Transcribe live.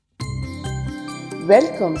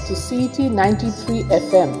Welcome to CT 93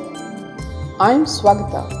 FM. I'm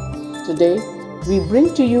Swagata. Today, we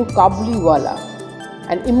bring to you Kabuliwala,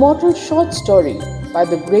 an immortal short story by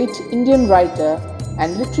the great Indian writer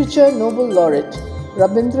and literature Nobel laureate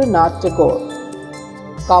Rabindranath Tagore.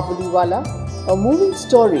 Kabuliwala, a moving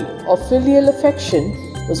story of filial affection,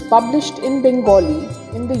 was published in Bengali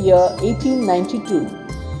in the year 1892.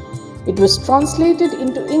 It was translated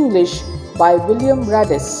into English by William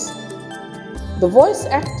Radis. The voice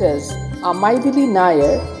actors are Mydhili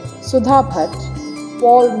Nair, Sudha Bhat,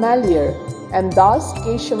 Paul Mallier, and Das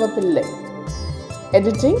Kesavapillai.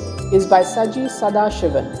 Editing is by Saji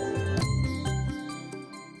Sadasivan.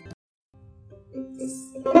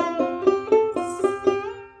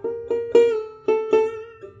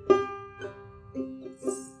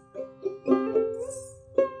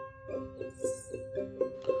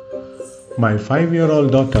 My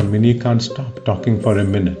 5-year-old daughter Minnie can't stop talking for a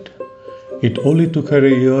minute. It only took her a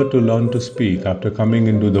year to learn to speak after coming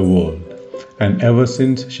into the world, and ever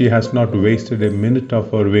since she has not wasted a minute of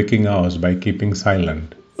her waking hours by keeping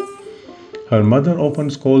silent. Her mother often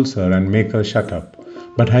scolds her and makes her shut up,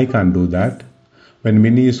 but I can't do that. When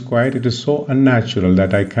Minnie is quiet, it is so unnatural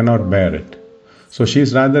that I cannot bear it. So she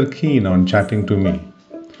is rather keen on chatting to me.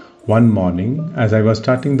 One morning, as I was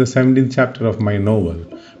starting the 17th chapter of my novel,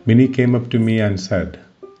 Minnie came up to me and said,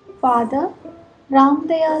 "Father,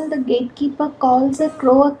 Ramdayal the gatekeeper calls a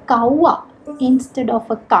crow a kawa instead of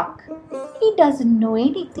a cock. He doesn't know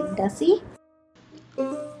anything, does he?"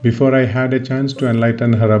 Before I had a chance to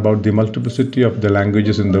enlighten her about the multiplicity of the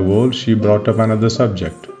languages in the world, she brought up another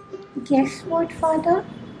subject. Guess what, Father?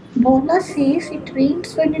 Bola says it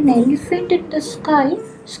rains when an elephant in the sky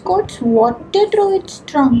squirts water through its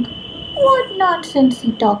trunk. What nonsense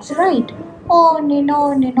he talks, right? On and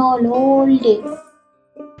all day.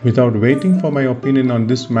 Without waiting for my opinion on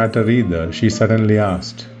this matter either, she suddenly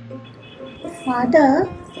asked, "Father,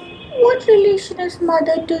 what relation is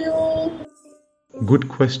mother to you?" "Good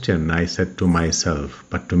question," I said to myself,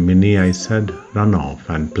 but to Minnie I said, "Run off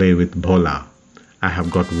and play with Bhola. I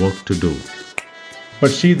have got work to do."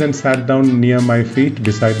 But she then sat down near my feet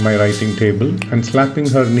beside my writing table and slapping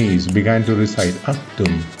her knees began to recite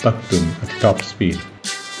Aktum, Paktum at top speed.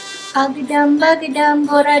 Agdam bagdam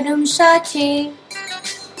goradum shache.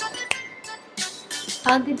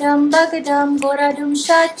 Agdam bagdam goradum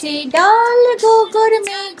shache. Dal go gur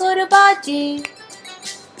mein gur bache.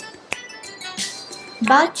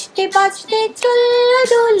 Bachte bachte chulla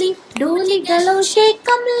doli. Doli galoshe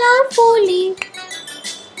kamla foli.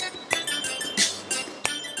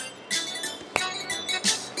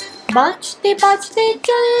 Bachte bachte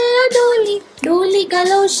chulla doli. Doli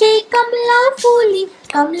galoshe kamla foli.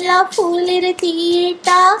 Kamla fooler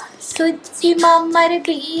theeta, Suchi mammar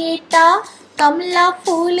peeta. Kamla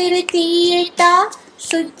fooler theeta,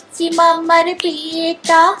 Suchi mammar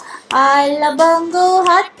peeta. Ala bango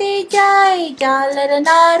hate jai, jalar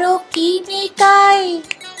naro kine kai.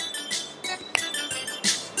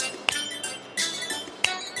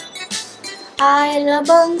 Ala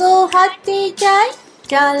bango hate jai,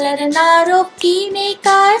 jalar naro kine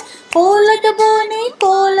kai. Kolad bone,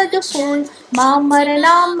 kolad fool. Mamar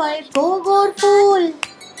lamar gogor fool.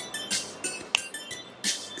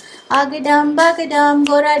 Agdam bagdam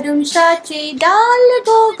goradum shache. Dal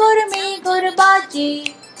gogor mein gor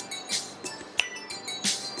bache.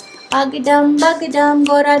 Agdam bagdam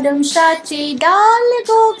goradum shache. Dal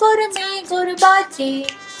gogor mein gor bache.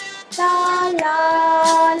 La la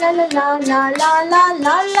la la la la la la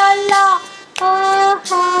la la la. Ha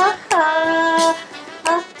ha ha.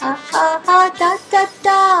 Ha ha ha ha da da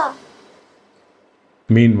da.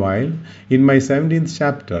 Meanwhile, in my 17th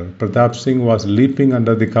chapter, Pratap Singh was leaping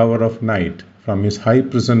under the cover of night from his high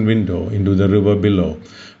prison window into the river below,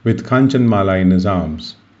 with Kanchanmala in his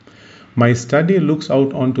arms. My study looks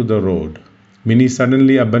out onto the road. Minnie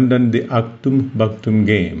suddenly abandoned the Aktum Baktum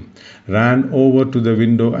game, ran over to the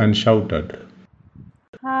window and shouted,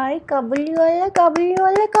 "Hi, Kabuliwala,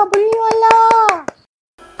 Kabuliwala, Kabuliwala!"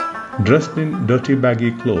 Dressed in dirty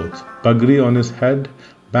baggy clothes, pagri on his head,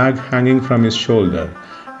 bag hanging from his shoulder,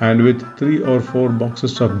 and with 3 or 4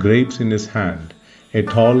 boxes of grapes in his hand, a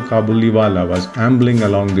tall Kabuliwala was ambling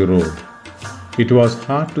along the road. It was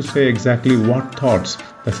hard to say exactly what thoughts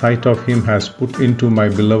the sight of him has put into my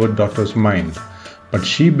beloved daughter's mind, but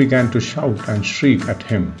she began to shout and shriek at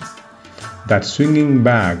him. That swinging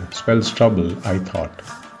bag spells trouble, I thought.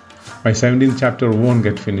 My 17th chapter won't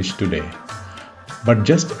get finished today. But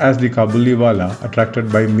just as the Kabuliwala,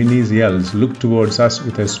 attracted by Minnie's yells, looked towards us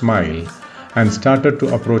with a smile and started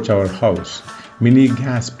to approach our house, Minnie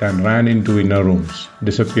gasped and ran into inner rooms,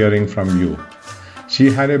 disappearing from view. She She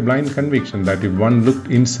had a blind conviction that if one looked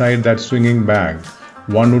inside that swinging bag,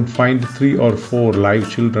 one would find 3 or 4 live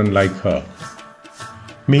children like her.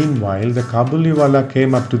 Meanwhile, the Kabuliwala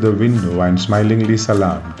came up to the window and smilingly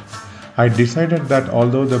salaamed. I decided that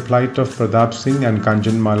although the plight of Pratap Singh and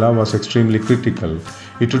Kanchanmala was extremely critical,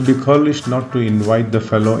 it would be churlish not to invite the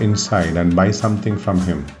fellow inside and buy something from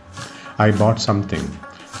him. I bought something.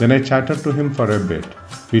 Then I chatted to him for a bit.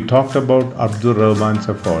 We talked about Abdur Rahman's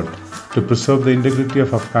effort to preserve the integrity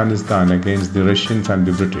of Afghanistan against the Russians and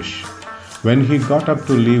the British. When he got up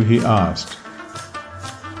to leave, he asked,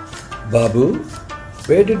 Babu,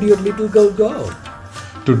 where did your little girl go?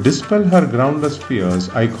 To dispel her groundless fears,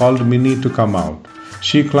 I called Minnie to come out.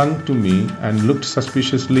 She clung to me and looked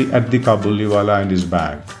suspiciously at the Kabuliwala and his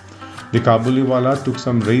bag. The Kabuliwala took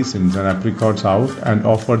some raisins and apricots out and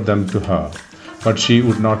offered them to her, but she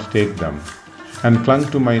would not take them, and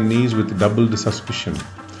clung to my knees with doubled suspicion.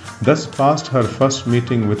 Thus passed her first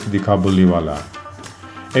meeting with the Kabuliwala.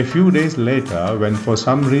 A few days later, when for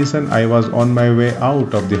some reason I was on my way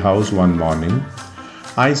out of the house one morning,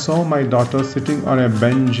 I saw my daughter sitting on a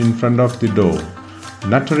bench in front of the door,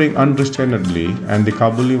 nuttering unrestrainedly, and the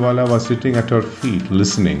Kabuliwala was sitting at her feet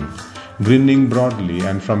listening, grinning broadly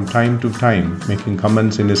and from time to time making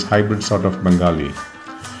comments in his hybrid sort of Bengali.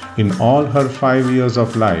 In all her 5 years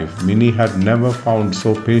of life, Minnie had never found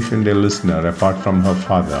so patient a listener apart from her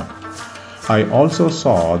father. I also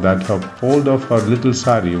saw that her fold of her little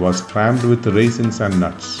sari was crammed with raisins and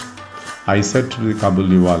nuts. I said to the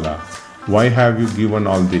Kabuliwala, "Why have you given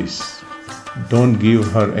all this? Don't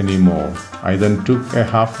give her any more." I then took a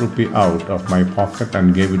 ₹1/2 out of my pocket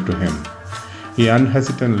and gave it to him. He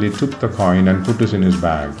unhesitatingly took the coin and put it in his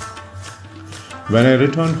bag. When I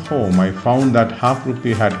returned home, I found that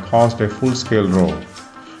 ₹1/2 had cost a full-scale row.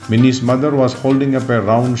 Minnie's mother was holding up a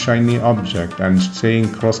round, shiny object and saying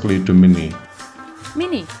crossly to Minnie,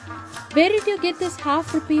 Minnie, where did you get this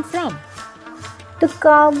 ₹1/2 from? The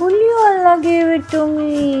Kabuliwala gave it to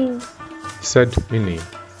me, said Minnie.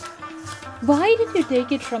 Why did you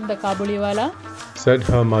take it from the Kabuliwala? Said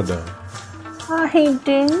her mother. I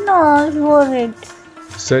didn't ask for it.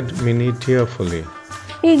 Said Minnie tearfully.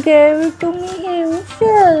 He gave it to me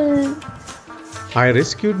himself. I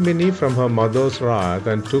rescued Minnie from her mother's wrath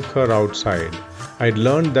and took her outside. I'd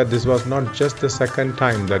learned that this was not just the second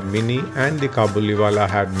time that Minnie and the Kabuliwala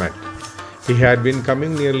had met. He had been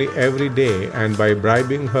coming nearly every day, and by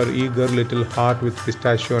bribing her eager little heart with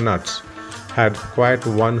pistachio nuts, had quite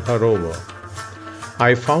won her over.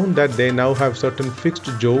 I found that they now have certain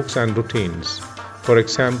fixed jokes and routines. For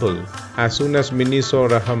example, as soon as Minnie saw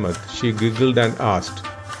Rahmat, she giggled and asked,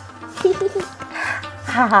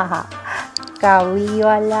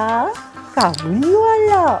 Kabuliwala,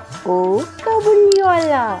 Kabuliwala, oh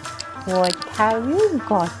Kabuliwala, what have you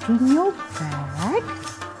got in your bag?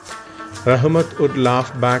 Rahmat would laugh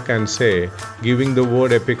back and say, giving the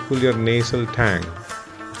word a peculiar nasal tang,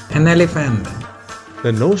 An elephant.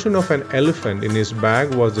 The notion of an elephant in his bag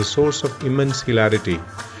was the source of immense hilarity.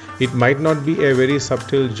 It might not be a very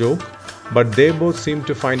subtle joke, but they both seemed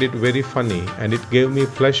to find it very funny, and it gave me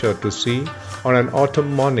pleasure to see, on an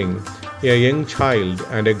autumn morning, a young child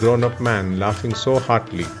and a grown-up man laughing so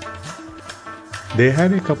heartily. They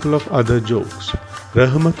had a couple of other jokes.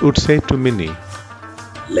 Rahmat would say to Minnie,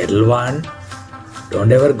 Little one,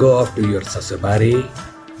 don't ever go off to your sasubari.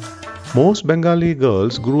 Most Bengali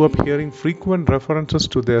girls grew up hearing frequent references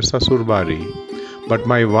to their sasurbari, but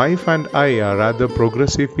my wife and I are rather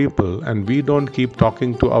progressive people, and we don't keep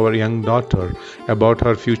talking to our young daughter about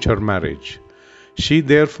her future marriage. She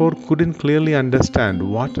therefore couldn't clearly understand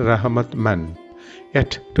what Rahmat meant,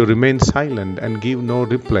 yet to remain silent and give no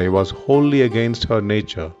reply was wholly against her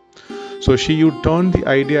nature. So she would turn the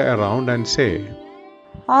idea around and say,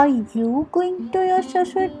 Are you going to your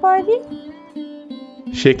Saswat party?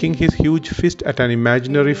 Shaking his huge fist at an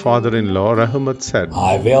imaginary father-in-law, Rahmat said,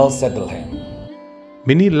 I will settle him.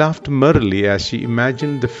 Minnie laughed merrily as she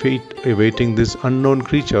imagined the fate awaiting this unknown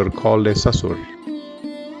creature called a Sasur.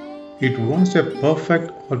 It was a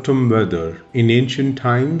perfect autumn weather. In ancient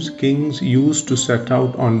times, kings used to set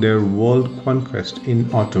out on their world conquest in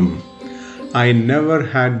autumn. I never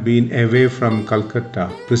had been away from Calcutta.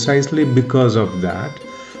 Precisely because of that,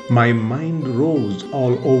 my mind roves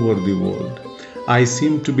all over the world. I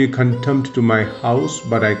seem to be contempt to my house,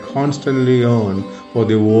 but I constantly yearn for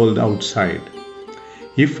the world outside.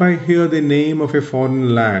 If I hear the name of a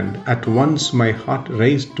foreign land, at once my heart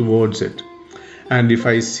races towards it. And if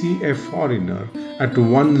I see a foreigner, at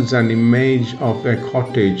once an image of a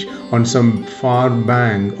cottage on some far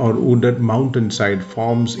bank or wooded mountainside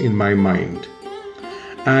forms in my mind.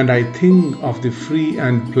 and I think of the free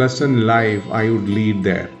and pleasant life I would lead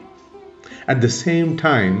there. At the same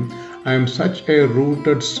time, I am such a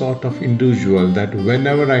rooted sort of individual that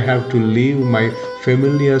whenever I have to leave my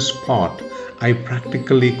familiar spot, I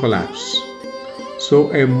practically collapse.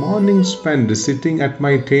 So a morning spent sitting at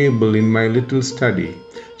my table in my little study,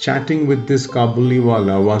 chatting with this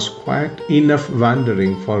Kabuliwala was quite enough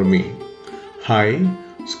wandering for me. High,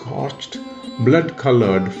 scorched,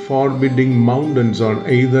 blood-colored, forbidding mountains on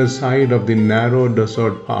either side of the narrow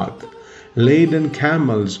desert path, laden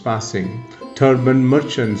camels passing, turbaned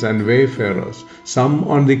merchants and wayfarers, some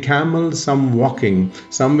on the camels, some walking,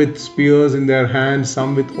 some with spears in their hands,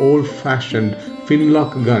 some with old-fashioned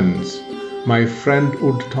flintlock guns. My friend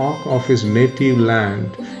would talk of his native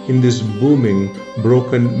land in this booming,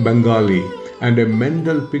 broken Bengali, and a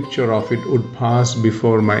mental picture of it would pass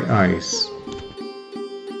before my eyes.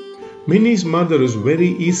 Minnie's mother is very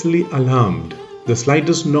easily alarmed. The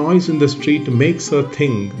slightest noise in the street makes her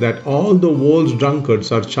think that all the world's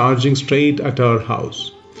drunkards are charging straight at her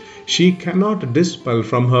house. She cannot dispel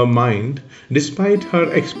from her mind, despite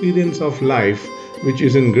her experience of life, which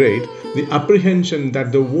isn't great, the apprehension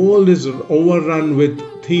that the world is overrun with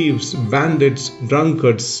thieves, bandits,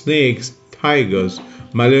 drunkards, snakes, tigers,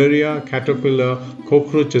 malaria, caterpillar,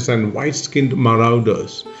 cockroaches, and white-skinned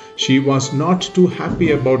marauders. She was not too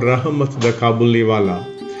happy about Rahmat the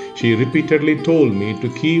Kabuliwala. She repeatedly told me to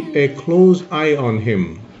keep a close eye on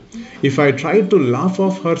him. If I tried to laugh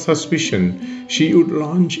off her suspicion, she would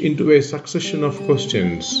launch into a succession of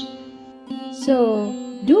questions. So,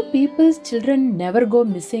 do people's children never go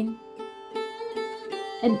missing?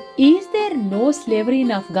 And is there no slavery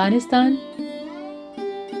in Afghanistan?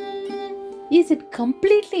 Is it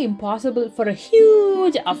completely impossible for a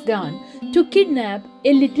huge Afghan to kidnap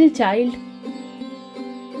a little child?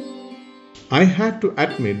 I had to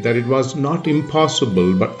admit that it was not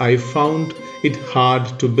impossible, but I found it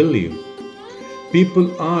hard to believe.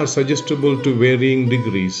 People are suggestible to varying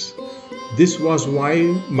degrees. This was why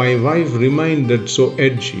my wife remained so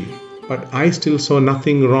edgy, but I still saw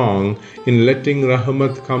nothing wrong in letting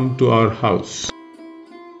Rahmat come to our house.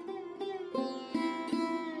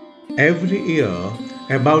 Every year,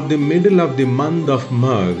 about the middle of the month of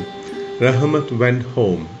Magh, Rahmat went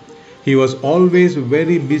home. He was always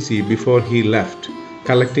very busy before he left,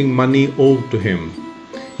 collecting money owed to him.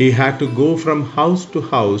 He had to go from house to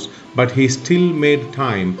house, but he still made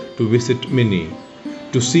time to visit Minnie.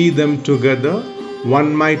 To see them together,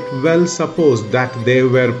 one might well suppose that they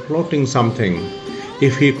were plotting something.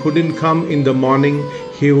 If he couldn't come in the morning,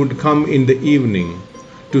 he would come in the evening.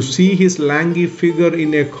 To see his lanky figure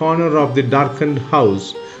in a corner of the darkened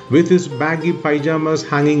house, with his baggy pyjamas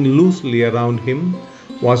hanging loosely around him,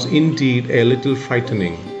 was indeed a little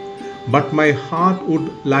frightening. But my heart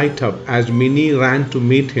would light up as Minnie ran to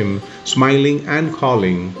meet him, smiling and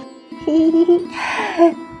calling,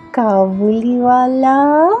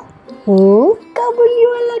 Kabuliwala. Oh,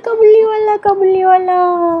 Kabuliwala, Kabuliwala,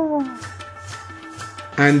 Kabuliwala.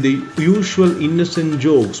 And the usual innocent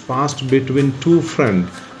jokes passed between two friends,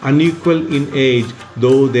 unequal in age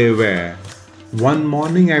though they were. One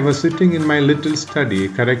morning I was sitting in my little study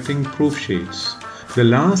correcting proof sheets. The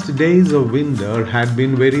last days of winter had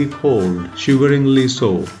been very cold, shiveringly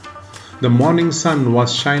so. The morning sun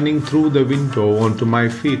was shining through the window onto my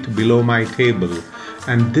feet below my table,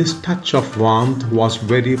 and this touch of warmth was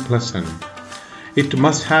very pleasant. It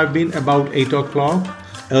must have been about 8 o'clock.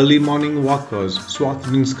 Early morning walkers, swathed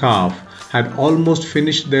in scarf, had almost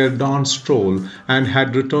finished their dawn stroll and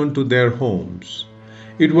had returned to their homes.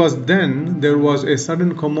 It was then there was a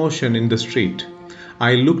sudden commotion in the street.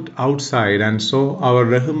 I looked outside and saw our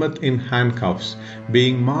Rahmat in handcuffs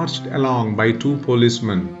being marched along by two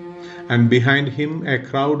policemen, and behind him a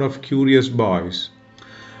crowd of curious boys.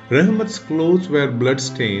 Rahmat's clothes were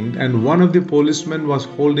blood-stained, and one of the policemen was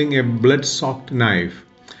holding a blood-soaked knife.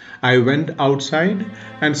 I went outside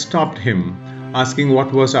and stopped him, asking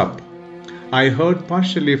what was up. I heard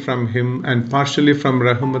partially from him and partially from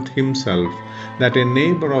Rahmat himself that a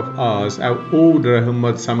neighbor of ours owed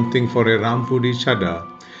Rahmat something for a Rampudi chadda.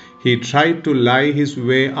 He tried to lie his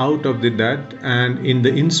way out of the debt, and in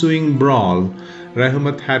the ensuing brawl,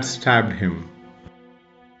 Rahmat had stabbed him.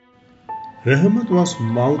 Rahmat was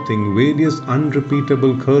mouthing various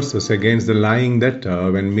unrepeatable curses against the lying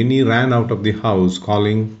debtor when Minnie ran out of the house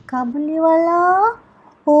calling, Kabuliwala.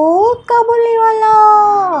 Oh,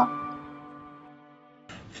 Kabuliwala.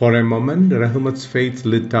 For a moment, Rahmat's face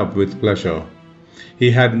lit up with pleasure. He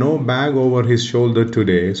had no bag over his shoulder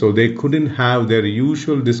today, so they couldn't have their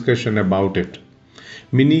usual discussion about it.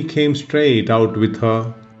 Minnie came straight out with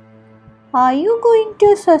her, Are you going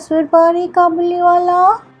to Saswarpari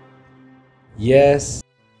Kabuliwala? Yes,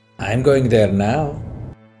 I'm going there now.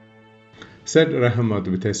 Said Rahmat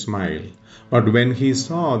with a smile. But when he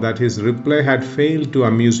saw that his reply had failed to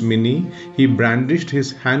amuse Minnie, he brandished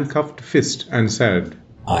his handcuffed fist and said,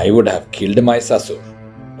 I would have killed my Sasur,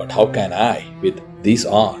 but how can I with this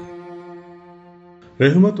on?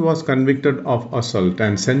 Rahmat was convicted of assault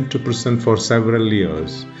and sent to prison for several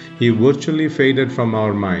years. He virtually faded from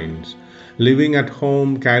our minds. Living at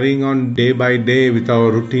home, carrying on day by day with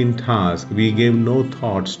our routine tasks, we gave no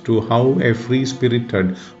thoughts to how a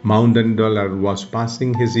free-spirited mountain dweller was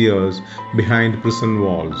passing his years behind prison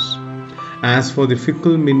walls. As for the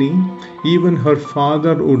fickle Minnie, even her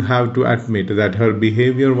father would have to admit that her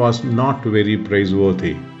behavior was not very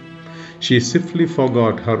praiseworthy. She swiftly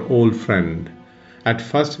forgot her old friend. At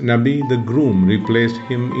first, Nabi the groom replaced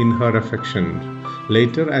him in her affections.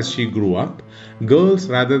 Later, as she grew up, girls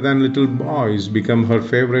rather than little boys became her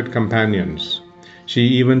favorite companions. She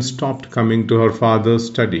even stopped coming to her father's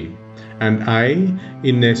study, and I,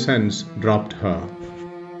 in a sense, dropped her.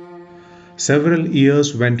 Several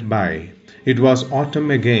years went by. It was autumn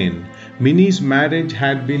again. Minnie's marriage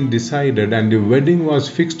had been decided and the wedding was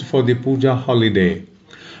fixed for the puja holiday.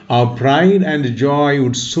 Our pride and joy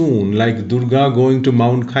would soon, like Durga going to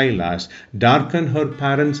Mount Kailas, darken her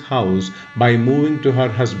parents' house by moving to her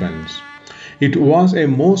husband's. It was a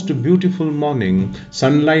most beautiful morning.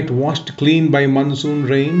 Sunlight washed clean by monsoon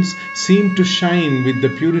rains seemed to shine with the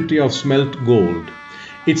purity of smelt gold.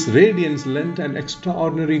 Its radiance lent an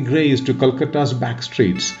extraordinary grace to Calcutta's back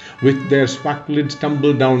streets, with their swacklids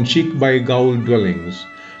tumble down cheek by gaol dwellings.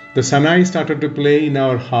 The Sanai started to play in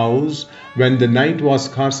our house when the night was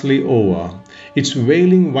scarcely over. Its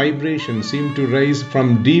wailing vibration seemed to rise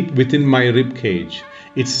from deep within my rib cage.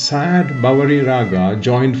 Its sad Bavari Raga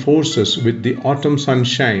joined forces with the autumn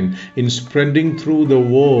sunshine in spreading through the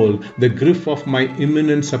world the grief of my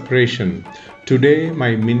imminent separation. Today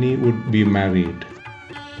my Minnie would be married.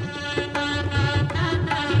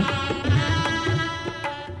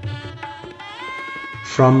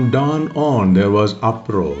 From dawn on there was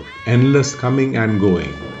uproar, endless coming and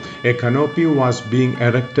going. A canopy was being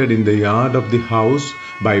erected in the yard of the house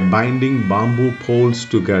by binding bamboo poles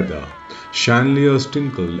together. Chandeliers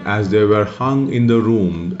tinkled as they were hung in the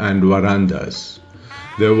room and verandas.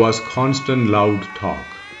 There was constant loud talk.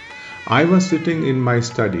 I was sitting in my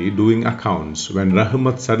study doing accounts when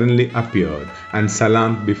Rahmat suddenly appeared and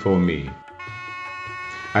salaamed before me.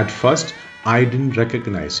 At first I didn't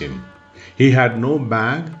recognize him. He had no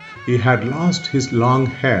bag, he had lost his long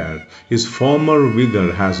hair, his former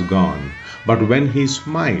vigor has gone. But when he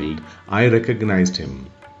smiled, I recognized him.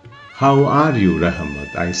 How are you,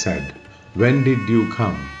 Rahmat? I said. When did you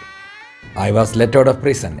come? I was let out of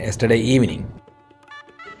prison yesterday evening.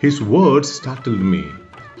 His words startled me.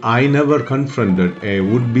 I never confronted a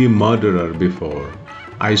would-be murderer before.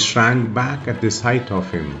 I shrank back at the sight of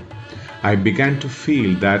him. I began to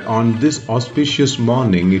feel that on this auspicious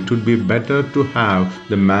morning it would be better to have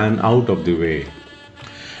the man out of the way.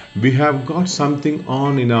 We have got something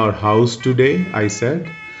on in our house today, I said.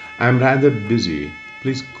 I am rather busy.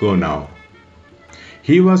 Please go now.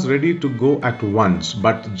 He was ready to go at once,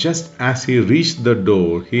 but just as he reached the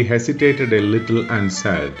door, he hesitated a little and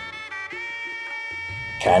said,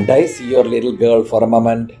 Can't I see your little girl for a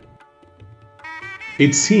moment?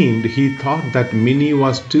 It seemed he thought that Minnie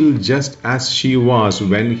was still just as she was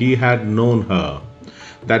when he had known her,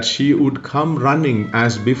 that she would come running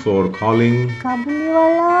as before, calling,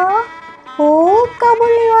 Kabuliwala! Oh,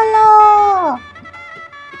 Kabuliwala!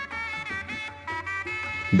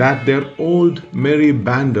 that their old merry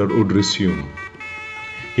banter would resume.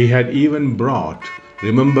 He had even brought,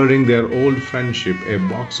 remembering their old friendship, a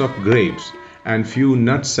box of grapes and few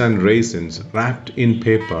nuts and raisins wrapped in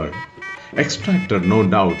paper, extracted no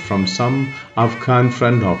doubt from some Afghan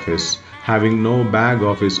friend of his, having no bag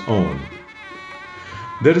of his own.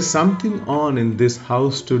 There is something on in this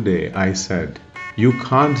house today, I said. You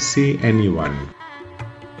can't see anyone.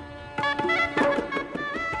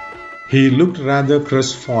 He looked rather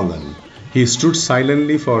crestfallen. He stood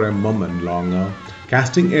silently for a moment longer,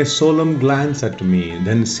 casting a solemn glance at me,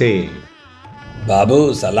 then saying,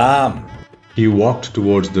 Babu, salam. He walked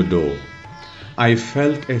towards the door. I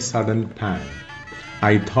felt a sudden pang.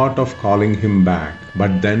 I thought of calling him back,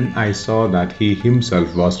 but then I saw that he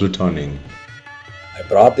himself was returning. I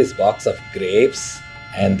brought this box of grapes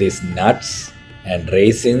and these nuts and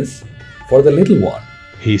raisins for the little one,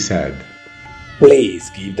 he said. Please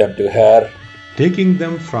give them to her. Taking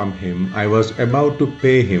them from him, I was about to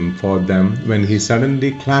pay him for them when he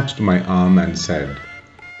suddenly clasped my arm and said,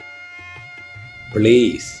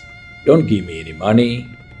 Please, Don't give me any money.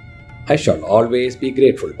 I shall always be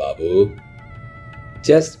grateful, Babu.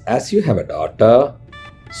 Just as you have a daughter,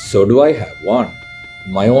 so do I have one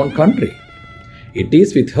in my own country. It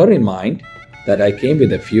is with her in mind that I came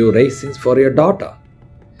with a few raisins for your daughter.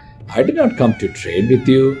 I did not come to trade with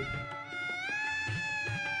you.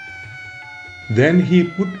 Then he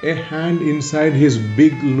put a hand inside his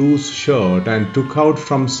big loose shirt and took out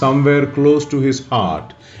from somewhere close to his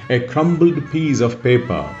heart a crumpled piece of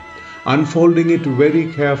paper. Unfolding it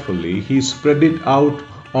very carefully, he spread it out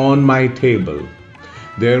on my table.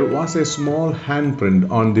 There was a small handprint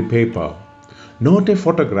on the paper. Not a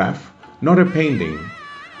photograph, not a painting.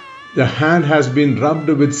 The hand has been rubbed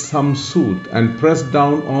with some soot and pressed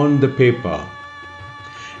down on the paper.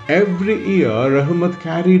 Every year, Rahmat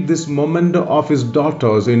carried this memento of his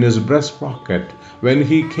daughters in his breast pocket when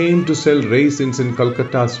he came to sell raisins in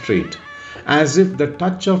Calcutta Street, as if the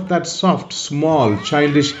touch of that soft, small,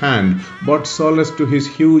 childish hand brought solace to his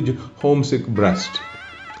huge, homesick breast.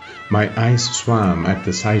 My eyes swam at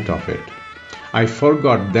the sight of it. I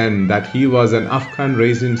forgot then that he was an Afghan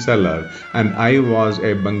raisin seller and I was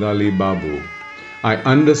a Bengali Babu. I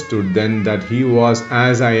understood then that he was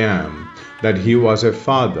as I am, that he was a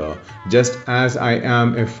father, just as I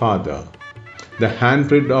am a father. The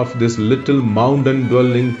handprint of this little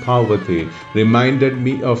mountain-dwelling Parvati reminded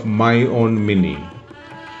me of my own Minnie.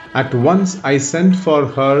 At once I sent for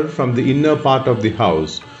her from the inner part of the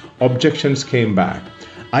house. Objections came back.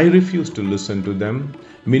 I refused to listen to them.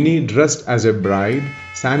 Minnie, dressed as a bride,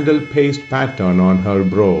 sandal paste pattern on her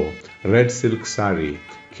brow, red silk sari,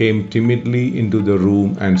 came timidly into the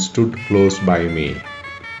room and stood close by me.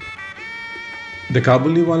 The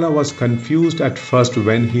Kabuliwala was confused at first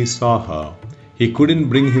when he saw her. He couldn't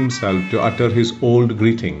bring himself to utter his old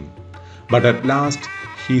greeting. But at last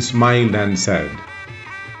he smiled and said,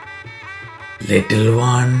 Little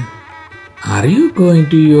one, are you going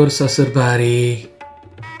to your Sasurbari?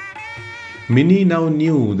 Minnie now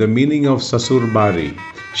knew the meaning of Sasurbari.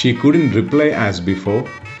 She couldn't reply as before.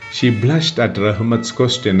 She blushed at Rahmat's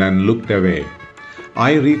question and looked away.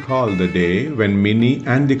 I recall the day when Minnie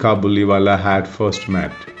and the Kabuliwala had first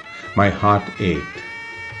met. My heart ached.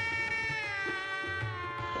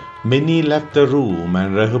 Minnie left the room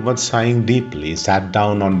and Rahmat, sighing deeply, sat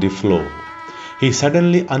down on the floor. He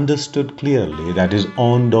suddenly understood clearly that his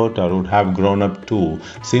own daughter would have grown up too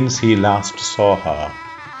since he last saw her.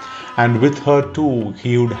 And with her too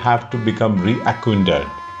he would have to become reacquainted.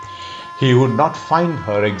 He would not find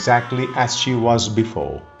her exactly as she was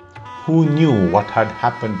before. Who knew what had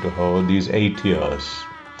happened to her these 8 years?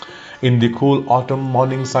 In the cool autumn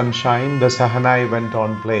morning sunshine, the Sahanai went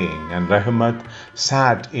on playing, and Rahmat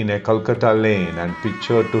sat in a Calcutta lane and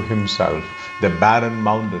pictured to himself the barren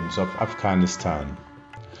mountains of Afghanistan.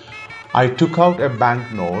 I took out a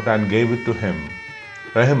banknote and gave it to him.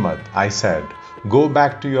 Rahmat, I said, go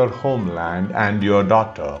back to your homeland and your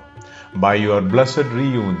daughter. By your blessed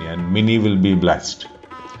reunion, Minnie will be blessed.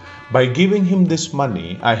 By giving him this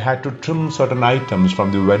money, I had to trim certain items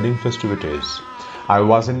from the wedding festivities. I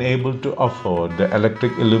wasn't able to afford the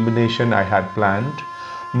electric illumination I had planned,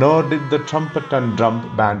 nor did the trumpet and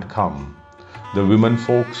drum band come. The women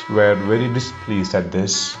folks were very displeased at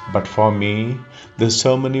this, but for me, the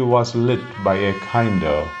ceremony was lit by a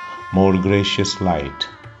kinder, more gracious light.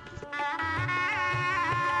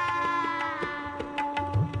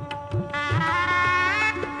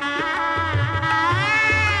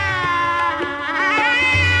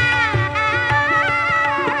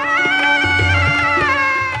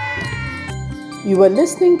 You were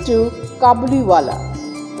listening to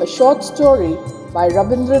Kabuliwala, a short story by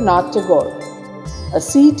Rabindranath Tagore, a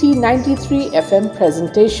CT 93 FM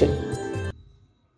presentation.